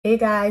Hey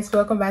guys,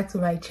 welcome back to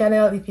my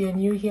channel. If you're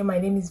new here, my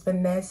name is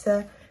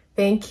Vanessa.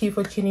 Thank you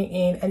for tuning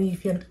in, and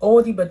if you're an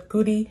oldie but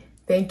goodie,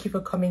 thank you for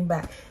coming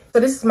back.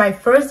 So this is my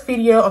first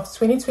video of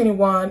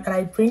 2021 and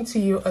I bring to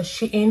you a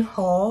Shein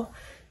haul.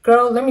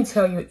 Girl, let me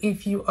tell you,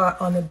 if you are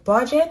on a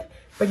budget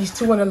but you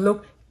still want to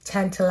look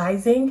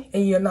tantalizing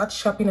and you're not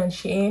shopping on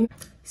Shein,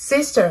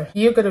 sister,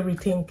 you're gonna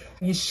rethink.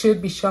 You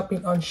should be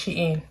shopping on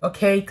Shein,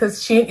 okay?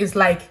 Because Shein is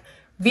like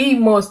the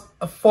most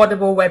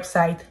affordable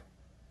website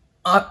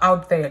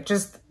out there.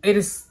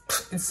 It's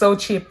so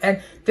cheap,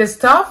 and the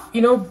stuff,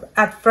 you know,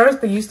 at first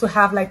they used to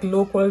have like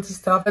low quality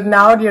stuff, but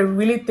now they're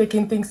really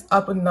taking things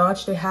up a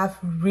notch. They have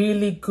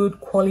really good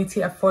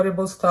quality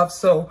affordable stuff.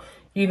 So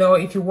you know,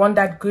 if you want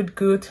that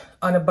good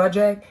on a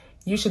budget,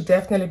 you should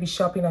definitely be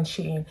shopping on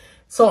Shein.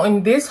 So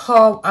in this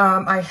haul,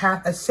 I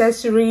have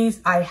accessories,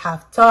 I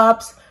have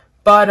tops,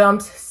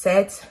 bottoms,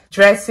 sets,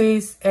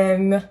 dresses,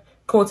 and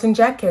coats and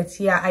jackets.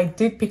 Yeah, I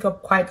did pick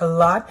up quite a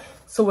lot.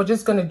 So we're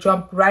just gonna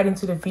jump right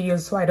into the video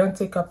so I don't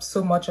take up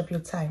so much of your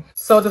time.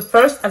 So the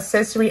first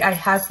accessory I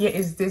have here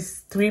is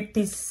this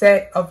 3-piece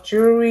set of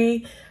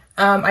jewelry.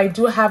 I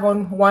do have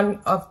on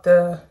one of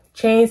the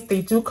chains.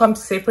 They do come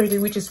separately,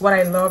 which is what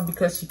I love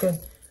because you can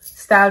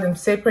style them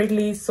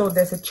separately. So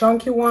there's a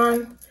chunky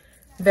one,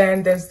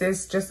 then there's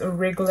this just a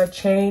regular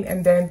chain,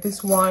 and then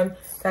this one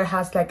that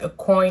has like a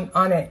coin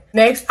on it.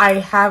 Next, I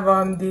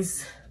have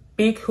these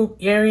big hoop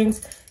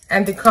earrings,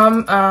 and they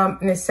come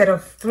in a set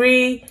of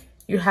 3.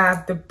 You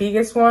have the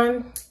biggest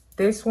one,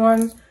 this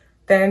one,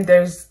 then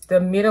there's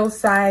the middle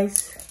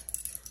size,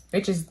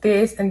 which is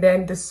this, and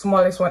then the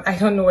smallest one. I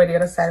don't know where the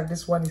other side of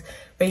this one is,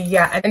 but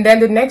yeah. And then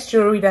the next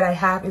jewelry that I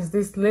have is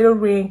this little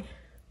ring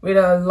with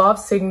a love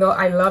signal.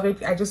 I love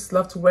it. I just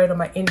love to wear it on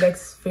my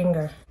index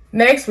finger.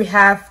 Next, we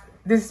have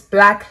this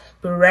black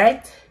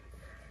beret.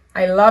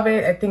 I love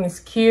it. I think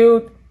it's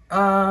cute.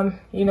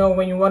 You know,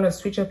 when you want to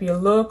switch up your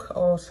look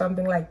or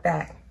something like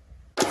that.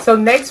 So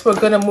next we're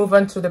gonna move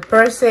on to the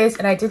purses,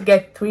 and I did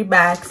get 3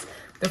 bags.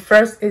 The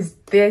first is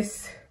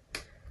this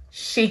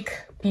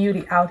chic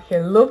beauty out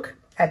here. Look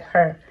at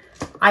her.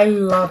 I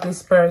love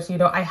this purse. You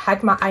know, I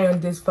had my eye on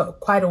this for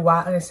quite a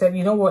while, and I said,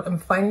 you know what, I'm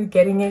finally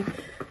getting it.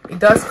 It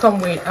does come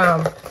with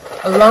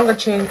a longer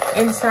chain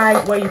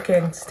inside where you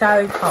can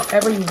style it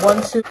however you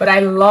want to, but I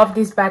love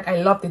this bag.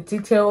 I love the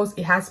details.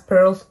 It has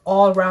pearls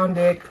all around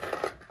it.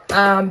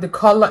 The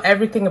color,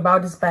 everything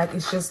about this bag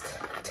is just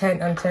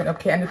 10 on 10,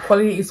 okay? And the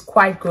quality is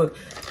quite good.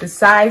 The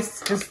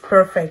size, just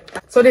perfect.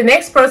 So the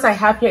next purse I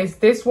have here is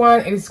this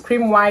one. It is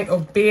cream white or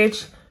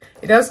beige.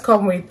 It does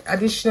come with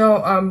additional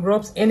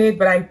ropes in it,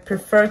 but I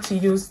prefer to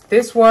use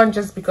this one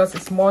just because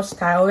it's more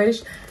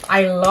stylish.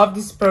 I love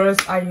this purse.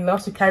 I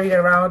love to carry it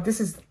around.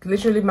 This is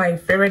literally my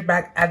favorite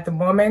bag at the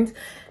moment,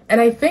 and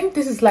I think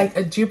this is like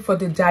a dupe for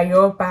the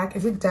Dior bag.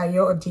 Is it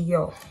Dior or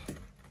Dior?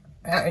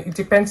 It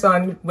depends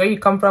on where you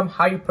come from,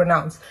 how you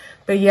pronounce.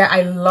 But yeah,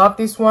 I love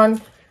this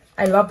one.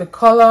 I love the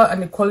color,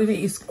 and the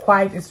quality is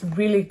it's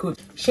really good.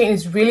 Shein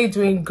is really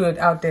doing good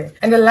out there.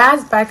 And the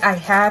last bag I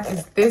have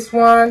is this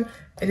one.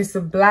 It is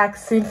a black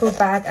simple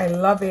bag. I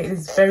love it.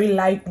 It's very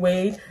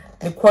lightweight.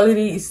 The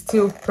quality is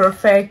still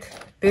perfect.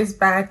 This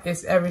bag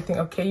is everything,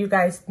 okay? You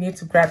guys need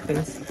to grab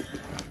this.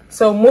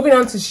 So moving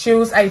on to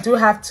shoes, I do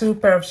have 2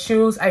 pair of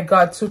shoes. I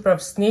got 2 pair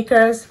of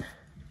sneakers.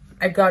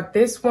 I got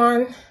this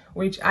one,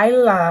 which I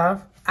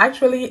love.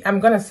 Actually, I'm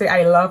gonna say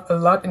I love a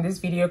lot in this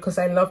video because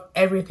I love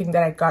everything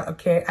that I got,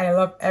 okay? I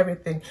love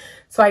everything.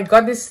 So I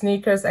got these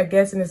sneakers, I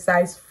guess, in a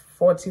size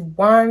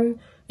 41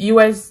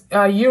 US,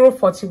 Euro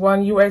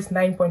 41, US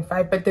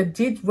 9.5, but they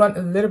did run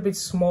a little bit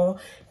small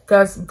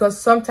because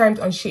sometimes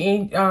on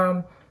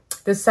Shein,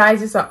 the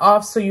sizes are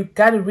off, so you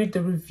gotta read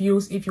the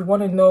reviews if you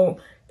want to know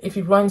if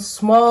it runs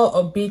small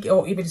or big,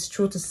 or if it's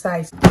true to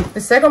size.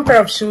 The second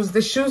pair of shoes,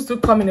 the shoes do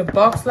come in a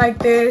box like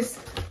this,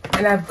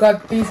 and I've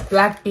got these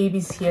black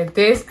babies here.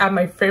 These are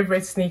my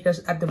favorite sneakers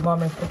at the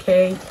moment,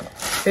 okay?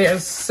 They are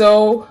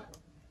so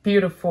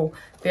beautiful.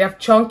 They have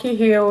chunky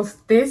heels.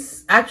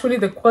 This, actually,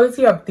 the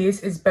quality of this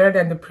is better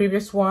than the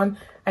previous one.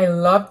 I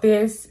love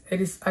this.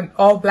 It is an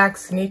all black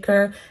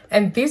sneaker,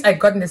 and this I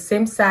got in the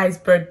same size,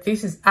 but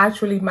this is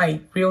actually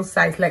my real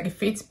size. Like, it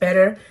fits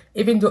better,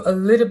 even though a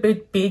little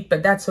bit big,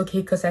 but that's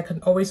okay because I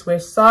can always wear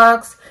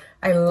socks.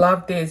 I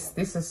love this.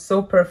 This is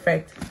so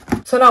perfect.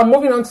 So now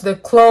moving on to the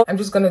clothes, I'm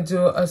just gonna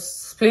do a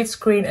split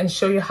screen and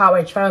show you how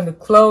I try on the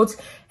clothes,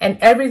 and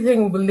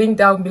everything will link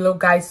down below,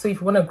 guys. So if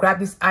you want to grab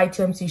these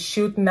items, you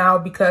should now,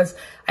 because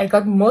I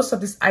got most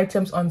of these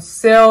items on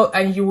sale,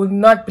 and you will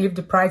not believe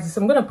the prices.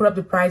 So I'm gonna put up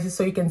the prices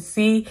so you can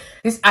see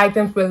these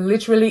items were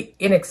literally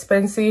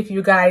inexpensive,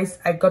 you guys.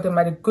 I got them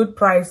at a good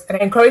price, and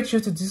I encourage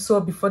you to do so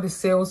before the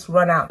sales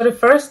run out. So the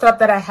first top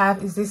that I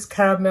have is this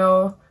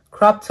caramel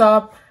crop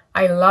top.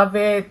 I love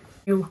it.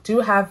 You do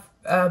have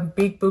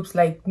big boobs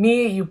like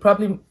me, you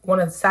probably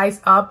want to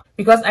size up,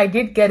 because I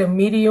did get a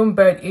medium,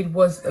 but it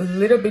was a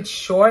little bit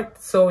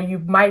short, so you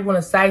might want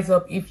to size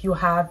up if you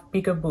have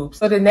bigger boobs.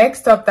 So the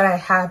next top that I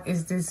have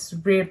is this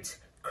ribbed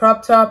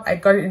crop top. I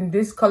got it in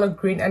this color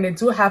green, and they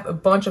do have a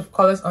bunch of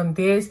colors on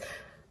this.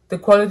 The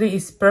quality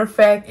is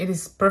perfect. It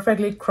is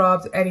perfectly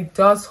cropped and it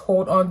does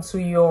hold on to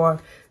your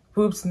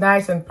boobs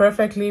nice and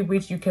perfectly,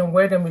 which you can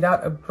wear them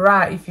without a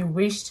bra if you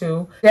wish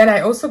to. Then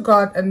I also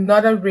got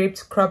another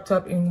ripped crop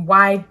top in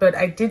white, but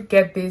I did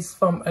get this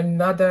from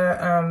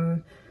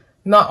another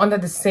not under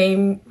the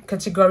same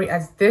category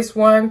as this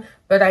one,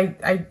 but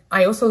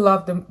I also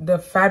love the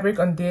fabric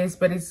on this,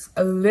 but it's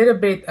a little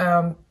bit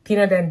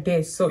thinner than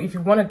this. So if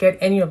you want to get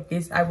any of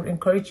this, I would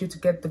encourage you to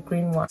get the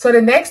green one. So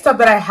the next top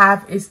that I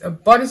have is a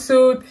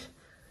bodysuit.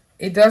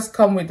 It does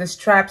come with the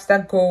straps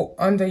that go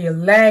under your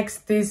legs.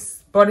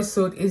 This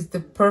bodysuit is the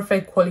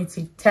perfect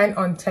quality. 10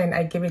 on 10,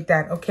 I give it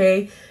that.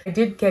 Okay, I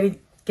did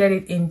get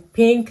it in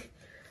pink.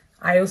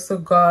 I also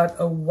got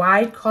a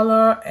white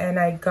color and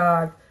I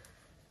got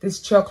this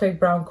chocolate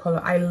brown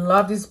color. I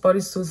love these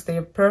bodysuits. They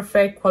are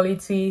perfect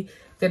quality.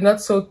 They're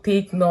not so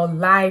thick nor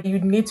light. You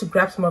need to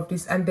grab some of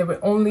this, and they were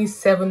only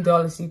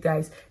 $7, you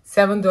guys.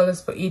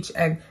 $7 for each,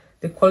 and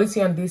the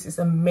quality on this is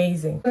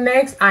amazing.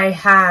 Next, I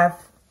have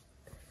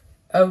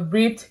a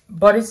ripped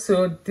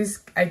bodysuit.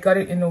 This, I got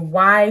it in a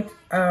white,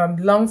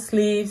 long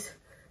sleeves.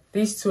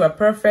 These two are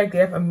perfect. They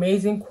have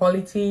amazing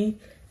quality.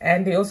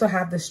 And they also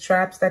have the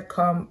straps that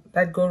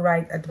go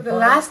right at the bottom. The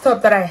last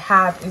top that I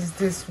have is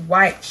this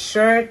white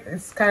shirt.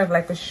 It's kind of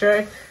like a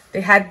shirt. They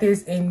had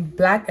this in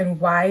black and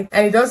white,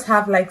 and it does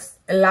have like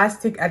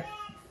elastic at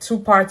two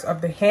parts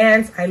of the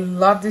hands. I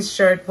love this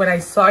shirt. When I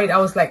saw it, I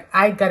was like,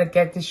 I gotta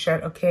get this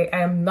shirt. Okay, I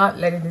am not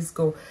letting this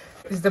go.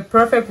 It's the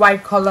perfect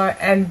white color,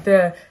 and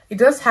it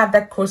does have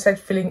that corset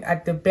feeling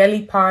at the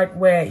belly part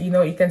where, you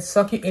know, it can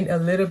suck you in a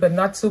little but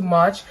not too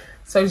much.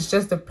 So it's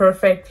just the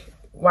perfect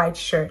white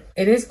shirt.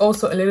 It is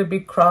also a little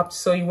bit cropped,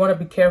 so you want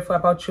to be careful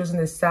about choosing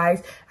the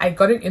size. I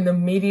got it in the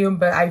medium,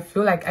 but I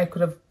feel like I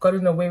could have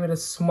gotten away with a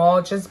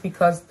small just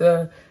because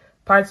the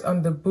parts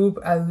on the boob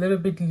are a little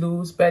bit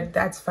loose, but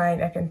that's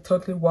fine. I can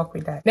totally work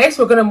with that. Next,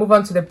 we're going to move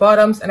on to the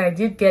bottoms, and I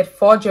did get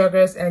 4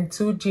 joggers and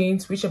 2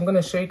 jeans, which I'm going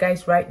to show you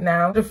guys right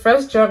now. The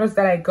first joggers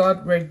that I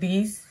got were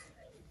these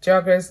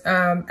joggers.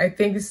 I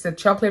think this is a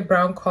chocolate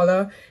brown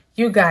color.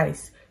 You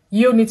guys,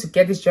 you need to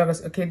get these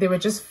joggers, okay? They were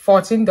just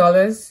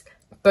 $14.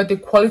 But the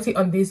quality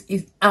on this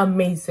is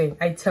amazing.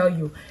 I tell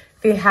you,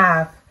 they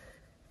have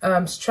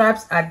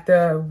straps at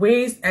the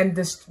waist, and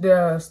is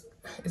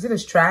it a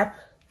strap?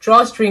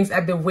 Drawstrings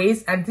at the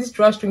waist, and these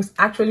drawstrings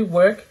actually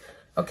work.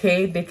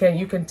 Okay,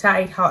 you can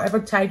tie it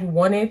however tight you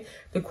want it.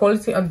 The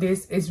quality on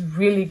this is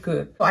really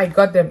good. So I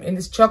got them in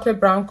this chocolate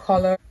brown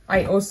color.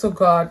 I also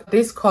got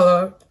this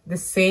color, the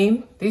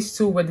same. These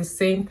two were the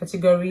same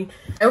category.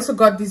 I also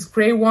got these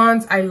gray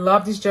ones. I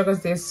love these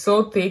joggers. They're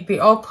so thick. They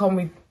all come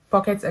with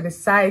pockets at the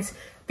sides.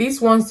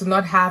 These ones do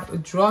not have a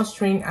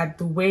drawstring at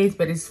the waist,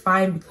 but it's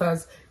fine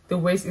because the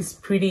waist is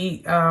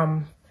pretty,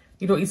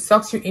 you know, it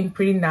sucks you in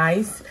pretty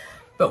nice.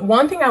 But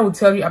one thing I will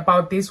tell you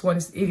about this one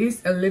is it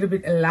is a little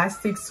bit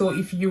elastic. So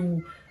if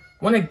you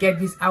want to get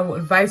this, I will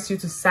advise you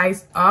to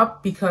size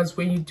up, because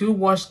when you do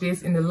wash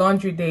this in the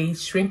laundry, they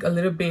shrink a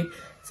little bit.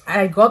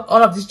 I got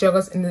all of these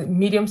joggers in the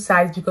medium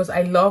size because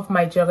I love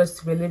my joggers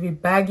to be a little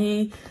bit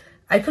baggy.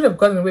 I could have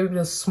gotten away with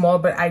a small,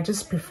 but I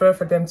just prefer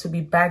for them to be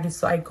baggy,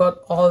 so I got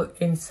all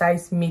in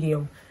size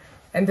medium.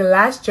 And the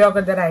last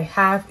jogger that I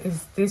have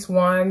is this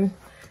one.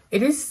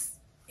 It is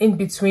in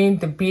between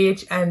the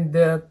beige and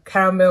the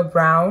caramel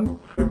brown.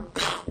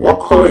 What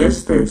color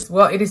is this?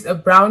 Well, it is a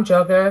brown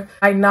jogger.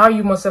 By now,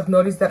 you must have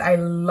noticed that I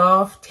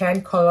love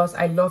tan colors.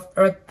 I love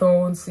earth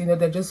tones. You know,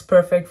 they're just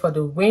perfect for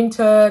the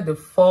winter, the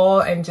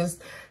fall, and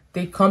just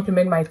they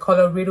complement my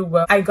color really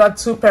well. I got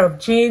 2 pair of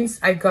jeans.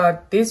 I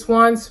got these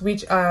ones,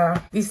 which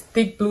are these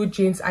thick blue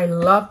jeans. I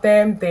love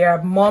them. They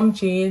are mom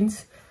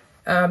jeans.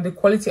 The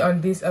quality on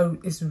these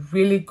is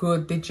really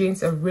good. The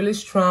jeans are really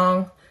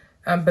strong,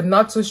 but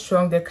not too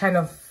strong. They're kind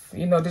of,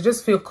 you know, they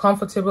just feel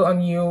comfortable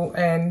on you.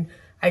 And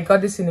I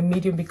got this in the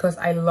medium because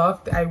I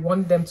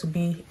want them to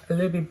be a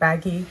little bit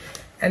baggy.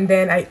 And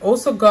then I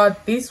also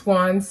got these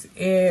ones,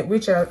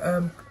 which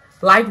are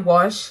light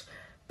wash.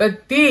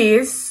 But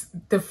this,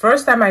 the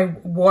first time I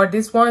wore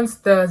these ones,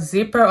 the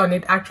zipper on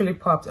it actually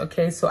popped.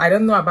 Okay, so I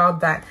don't know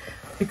about that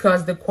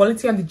because the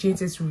quality on the jeans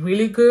is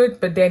really good,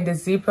 but then the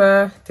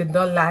zipper did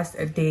not last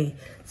a day.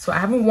 So I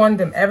haven't worn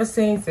them ever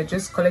since. They're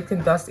just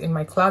collecting dust in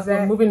my closet.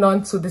 So moving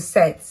on to the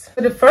sets.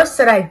 So the first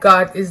set I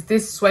got is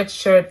this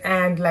sweatshirt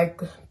and like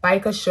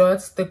biker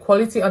shorts. The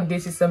quality on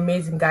this is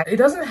amazing, guys. It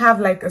doesn't have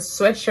like a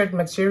sweatshirt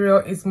material.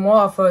 It's more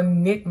of a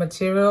knit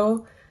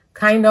material,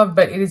 kind of,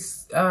 but it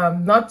is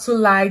not too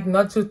light,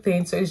 not too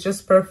thin, so it's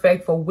just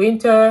perfect for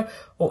winter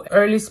or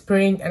early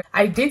spring. And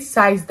I did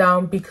size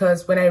down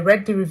because when I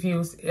read the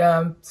reviews,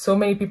 so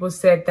many people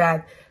said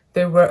that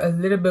they were a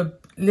little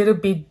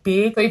bit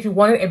big. So if you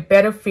wanted a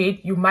better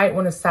fit, you might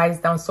want to size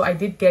down. So I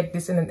did get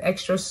this in an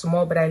extra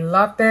small, but I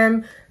love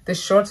them. The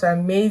shorts are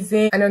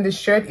amazing, and on the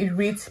shirt it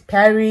reads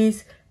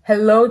Paris,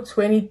 hello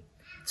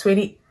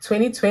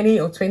 2020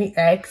 or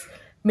 20x,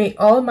 may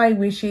all my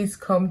wishes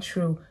come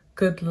true,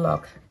 good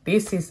luck.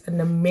 This is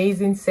an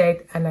amazing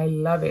set and I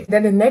love it.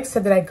 Then the next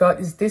set that I got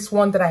is this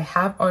one that I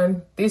have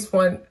on. This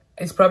one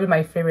is probably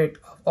my favorite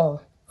of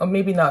all. or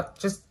maybe not,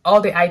 just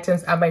all the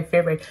items are my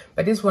favorite,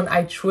 but this one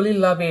I truly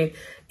love it.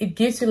 It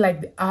gives you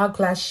like the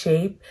hourglass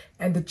shape,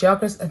 and the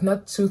joggers are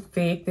not too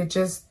thick. They're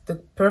just the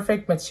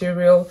perfect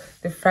material.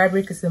 The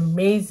fabric is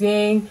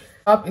amazing.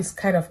 Top is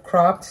kind of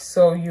cropped,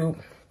 so you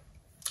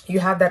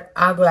have that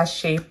hourglass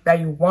shape that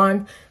you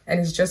want, and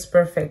it's just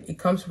perfect. It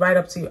comes right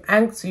up to your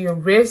ankle, to your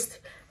wrist.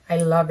 I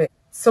love it.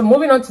 So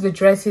moving on to the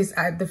dresses,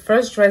 the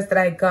first dress that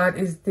I got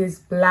is this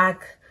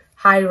black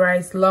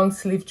high-rise long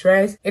sleeve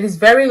dress. It is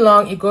very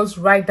long. It goes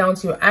right down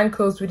to your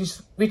ankles,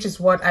 which is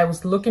what I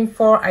was looking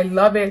for. I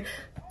love it.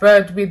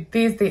 But with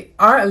these, they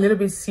are a little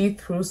bit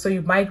see-through, so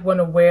you might want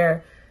to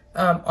wear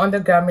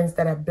undergarments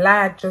that are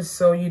black, just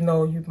so you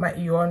know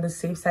you're on the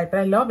safe side.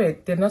 But I love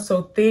it. They're not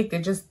so thick.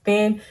 They're just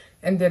thin,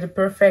 and they're the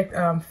perfect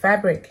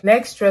fabric.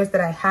 Next dress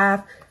that I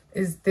have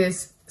is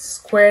this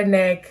square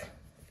neck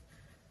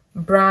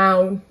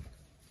brown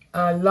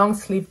long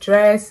sleeve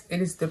dress.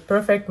 It is the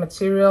perfect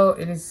material.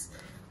 It is,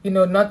 you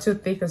know, not too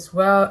thick as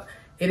well.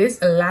 It is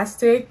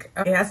elastic.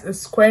 It has a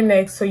square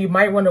neck, so you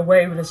might want to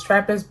wear it with a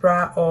strapless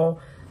bra,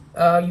 or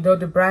you know,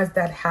 the bras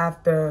that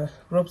have the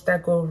ropes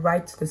that go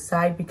right to the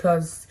side,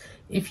 because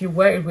if you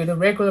wear it with a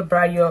regular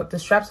bra, the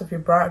straps of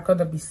your bra are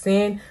gonna be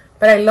seen.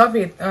 But I love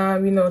it,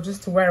 you know,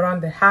 just to wear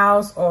around the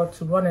house or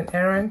to run an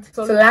errand.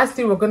 So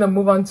lastly, we're gonna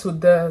move on to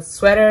the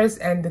sweaters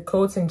and the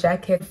coats and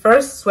jackets. The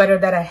first sweater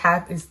that I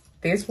have is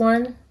this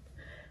one.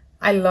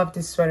 I love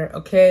this sweater,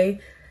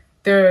 okay?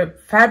 The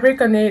fabric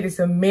on it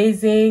is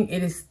amazing.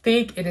 It is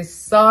thick, it is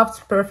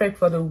soft, perfect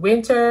for the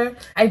winter.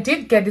 I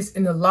did get this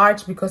in a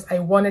large because I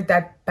wanted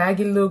that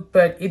baggy look,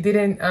 but it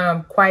didn't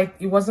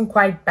it wasn't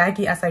quite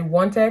baggy as I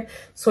wanted.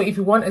 So if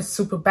you want a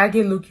super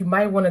baggy look, you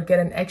might want to get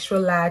an extra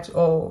large,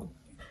 or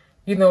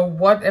you know,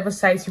 whatever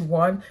size you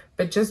want,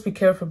 but just be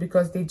careful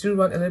because they do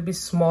run a little bit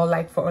small.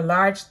 Like for a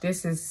large,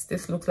 this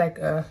looks like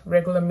a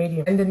regular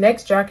medium. And the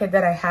next jacket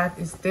that I have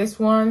is this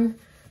one.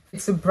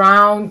 It's a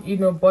brown, you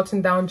know,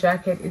 button down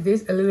jacket. It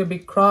is a little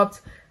bit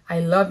cropped. I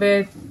love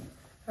it.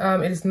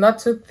 It is not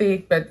too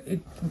thick, but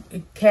it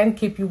can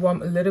keep you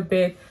warm a little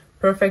bit.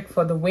 Perfect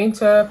for the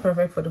winter,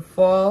 perfect for the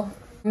fall.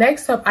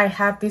 Next up, I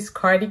have this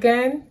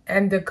cardigan,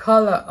 and the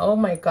color, oh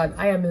my god,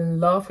 I am in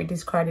love with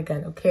this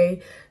cardigan,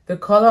 okay? The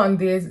color on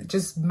this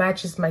just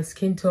matches my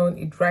skin tone.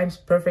 It rhymes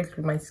perfect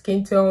with my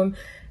skin tone,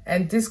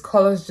 and this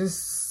colors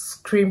just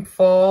scream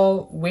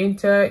fall,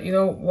 winter, you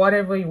know,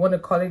 whatever you want to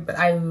call it, but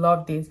I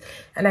love this.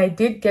 And I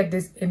did get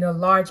this in a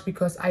large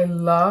because I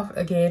love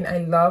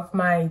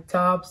my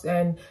tops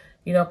and,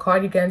 you know,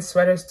 cardigan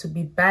sweaters to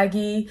be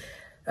baggy.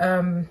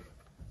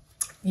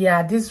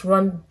 Yeah, this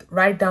run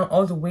right down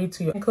all the way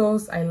to your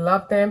ankles. I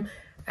love them.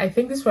 I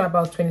think these were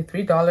about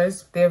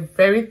 $23. They're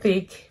very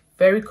thick,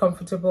 very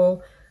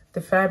comfortable.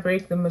 The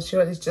fabric, the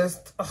material is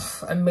just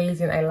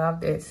amazing. I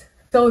love this.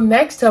 So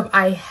next up,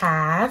 I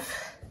have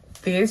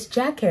this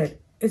jacket.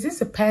 Is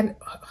this a pant?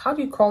 How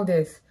do you call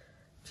this?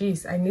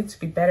 Jeez, I need to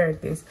be better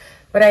at this.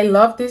 But I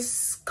love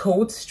this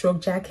coat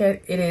stroke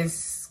jacket. It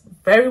is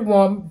very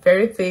warm,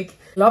 very thick.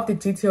 Love the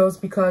details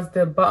because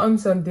the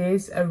buttons on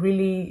this are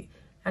really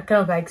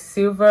kind of like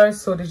silver,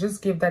 so they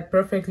just give that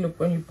perfect look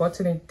when you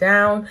button it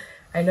down.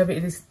 I love it.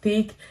 It is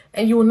thick,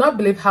 and you will not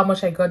believe how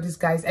much I got this,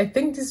 guys. I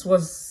think this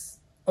was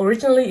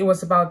originally, it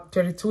was about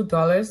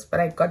 $32, but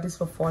I got this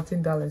for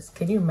 $14.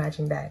 Can you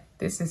imagine that?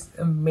 This is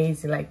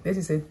amazing. Like, this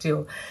is a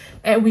deal.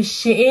 And with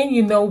Shein,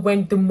 you know,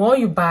 when the more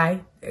you buy,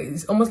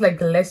 it's almost like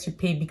the less you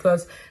pay,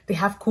 because they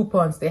have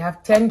coupons. They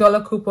have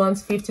 $10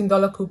 coupons,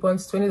 $15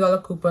 coupons,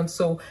 $20 coupons.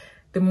 So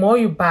the more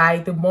you buy,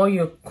 the more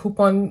your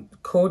coupon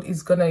code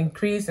is gonna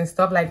increase and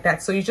stuff like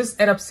that. So you just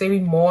end up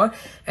saving more.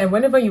 And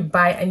whenever you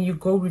buy and you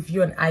go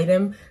review an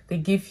item, they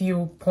give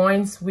you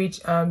points which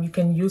you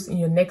can use in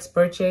your next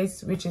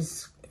purchase, which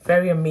is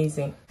very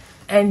amazing.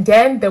 And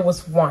then there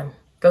was one.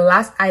 The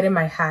last item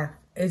I have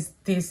is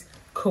this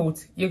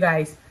coat. You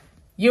guys,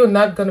 you're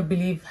not gonna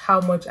believe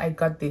how much I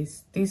got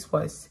this. This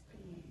was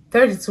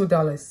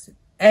 $32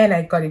 and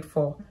I got it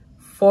for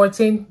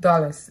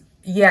 $14.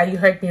 Yeah, you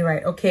heard me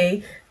right,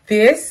 okay?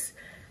 This,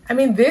 I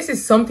mean, this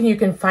is something you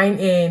can find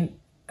in,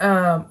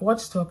 what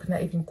store can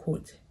I even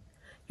quote?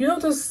 You know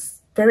those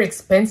very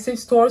expensive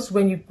stores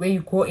when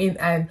you go in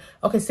and,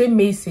 okay, say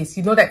Macy's.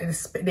 You know that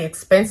the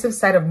expensive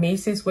side of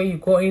Macy's where you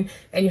go in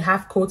and you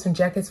have coats and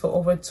jackets for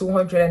over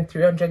 $200 and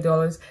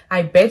 $300.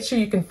 I bet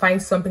you can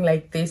find something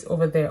like this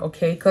over there,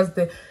 okay? Because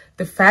the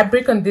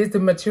fabric on this, the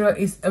material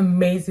is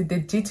amazing. The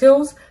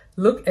details,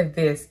 look at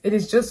this. It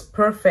is just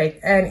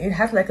perfect, and it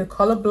has like a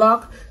color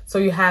block, so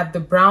you have the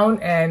brown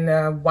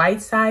and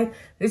white side.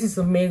 This is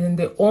amazing.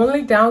 The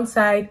only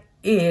downside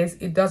is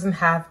it doesn't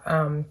have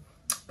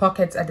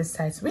pockets at the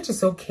sides, which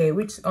is okay,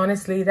 which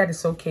honestly, that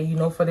is okay, you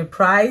know, for the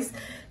price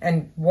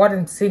and what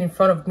I'm seeing in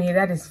front of me,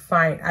 that is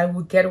fine. I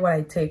will get what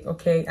I take,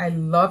 okay? I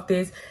love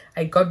this.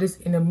 I got this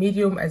in a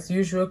medium as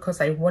usual because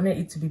I wanted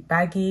it to be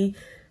baggy.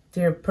 The fabric on this, the material is amazing. The only downside is it doesn't have pockets at the sides, which is okay, which honestly, that is okay, you know, for the price and what I'm seeing in front of me, that is fine. I will get what I take, okay? I love this. I got this in a medium as usual because I wanted it to be baggy.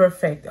 They're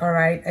perfect. All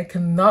right, I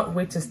cannot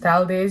wait to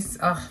style this.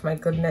 Oh my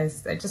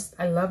goodness,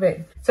 I love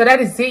it. So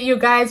that is it, you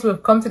guys.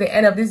 We've come to the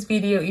end of this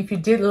video. If you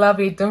did love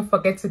it, don't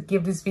forget to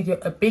give this video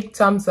a big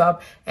thumbs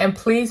up, and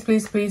please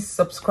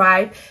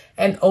subscribe.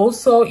 And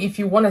also, if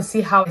you want to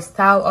see how I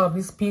style all of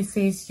these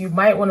pieces, you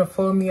might want to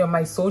follow me on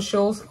my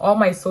socials, all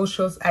my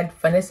socials at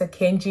Vanessa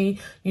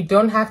Kenji. You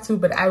don't have to,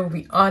 but I will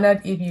be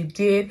honored if you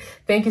did.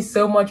 Thank you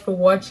so much for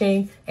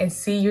watching, and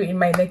see you in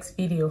my next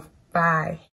video. Bye.